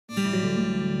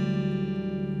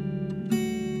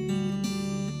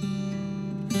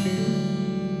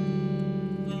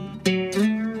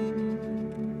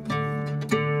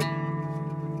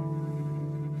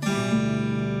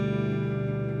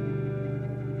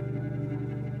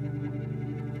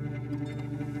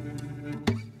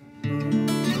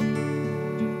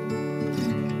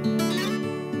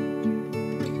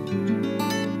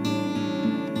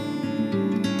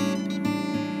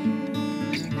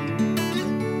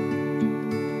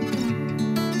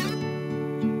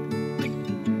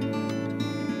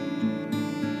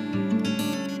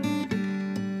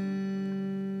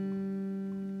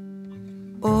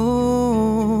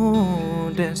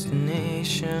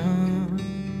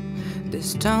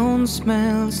This town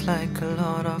smells like a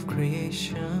lot of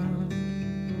creation.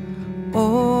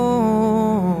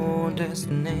 Oh,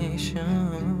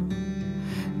 destination.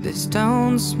 This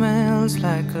town smells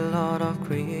like a lot of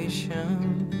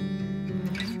creation.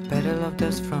 Petal of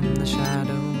dust from the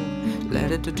shadow,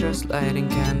 let it to trust, lighting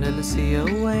candle to see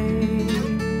away.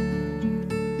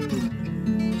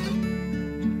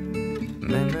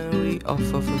 Memory of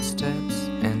her footsteps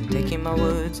and taking my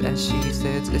words as she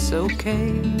says it's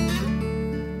okay.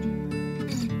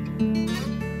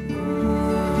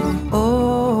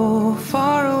 Oh,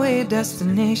 faraway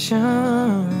destination.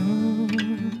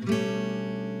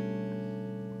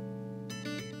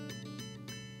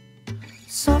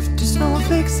 Soft as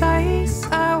snowflakes ice,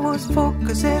 I was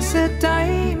focused as a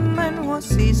diamond was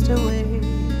seized away.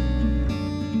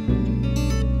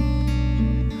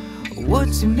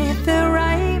 Words beneath the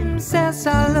rhymes as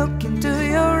I look into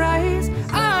your eyes,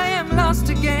 I am lost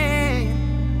again.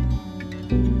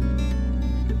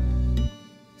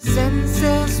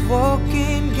 Senses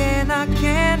walking again, I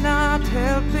cannot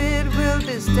help it. Will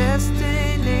this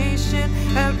destination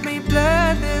help me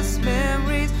blur these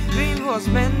memories? Dream was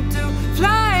meant to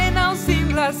fly, now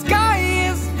seems like sky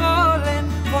is falling,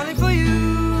 falling for you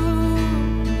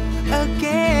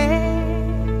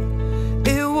again.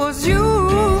 It was you,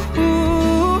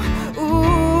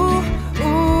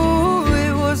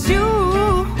 it was you.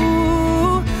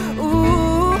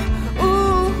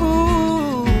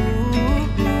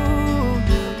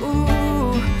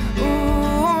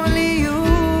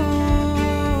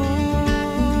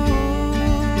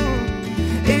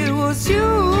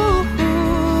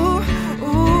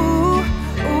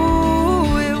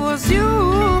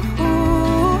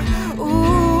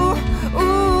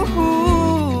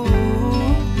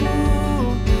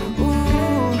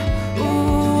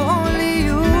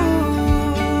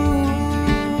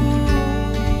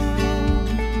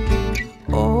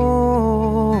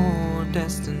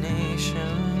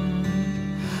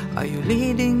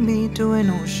 Leading me to an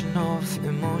ocean of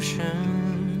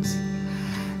emotions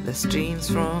that streams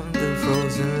from the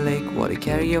frozen lake. What I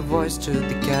carry your voice to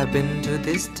the cabin, to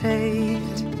this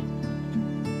state.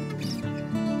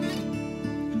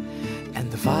 And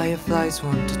the fireflies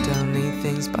want to tell me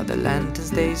things, but the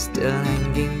lanterns they still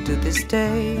hanging to this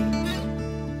day.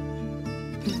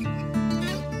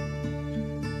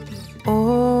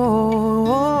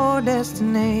 Oh,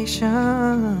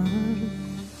 destination.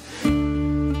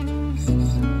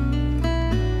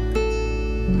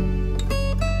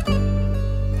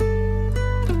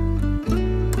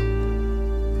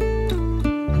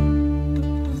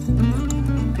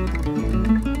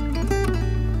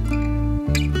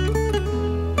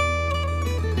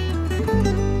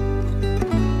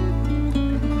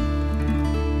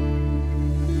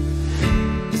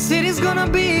 City's gonna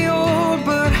be old,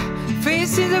 but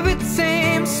faces of its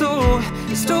same soul.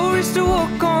 Stories to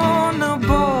walk on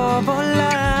above our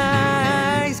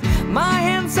lies. My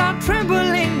hands are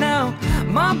trembling now,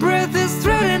 my breath is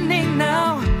threatening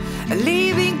now,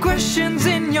 leaving questions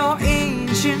in your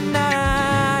ancient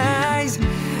eyes.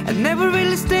 I never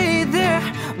really stay there,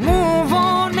 move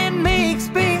on and make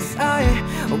space. I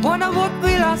wonder what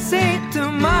will I say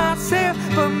to myself,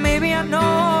 but maybe I know.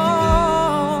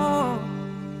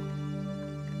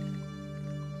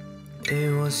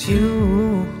 It was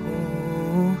you,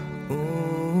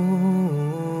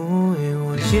 it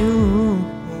was you.